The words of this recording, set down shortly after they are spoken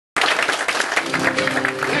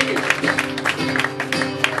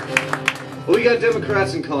We got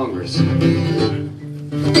Democrats in Congress.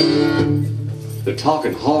 They're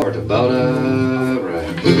talking hard about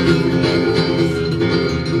Iraq.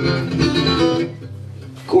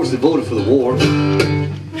 Of course, they voted for the war.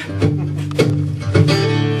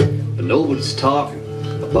 But nobody's talking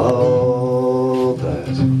about that.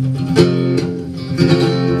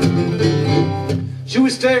 Should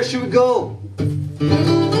we stay or should we go?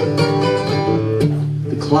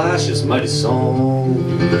 The Clash is mighty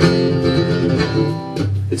song.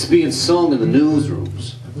 It's being sung in the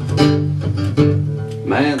newsrooms.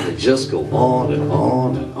 Man, they just go on and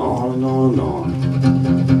on and on and on and on.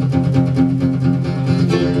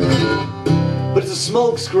 But it's a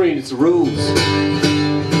smoke screen, it's the rules.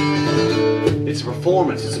 It's a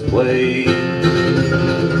performance, it's a play.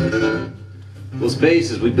 Those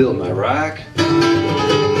bases we built in Iraq,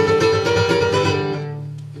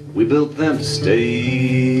 we built them to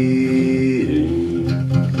stay.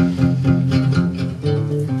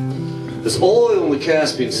 There's oil in the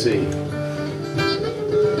Caspian Sea,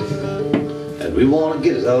 and we want to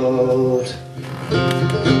get it out.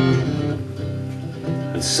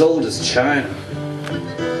 And so does China.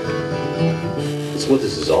 That's what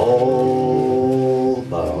this is all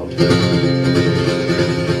about.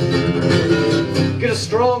 Get a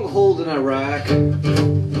stronghold in Iraq.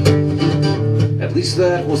 At least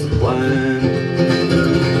that was the plan.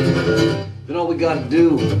 Then all we gotta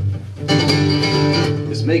do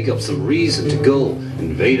is make up some reason to go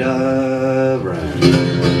invade Iran.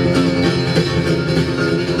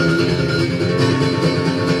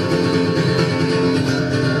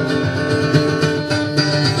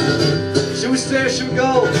 Should we stay or should we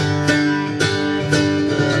go?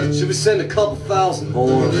 Should we send a couple thousand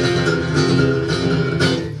more?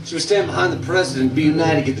 Should we stand behind the president, be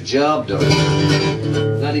united, get the job done?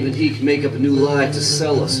 Not even he can make up a new lie to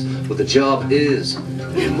sell us what the job is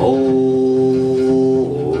and more.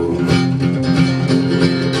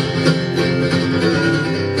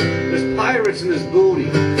 There's pirates in this booty,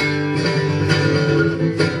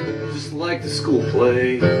 just like the school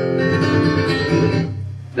play.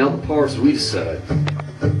 Now the parts we decide.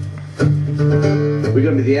 We're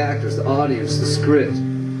gonna be the actors, the audience, the script,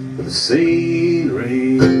 the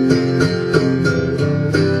scenery.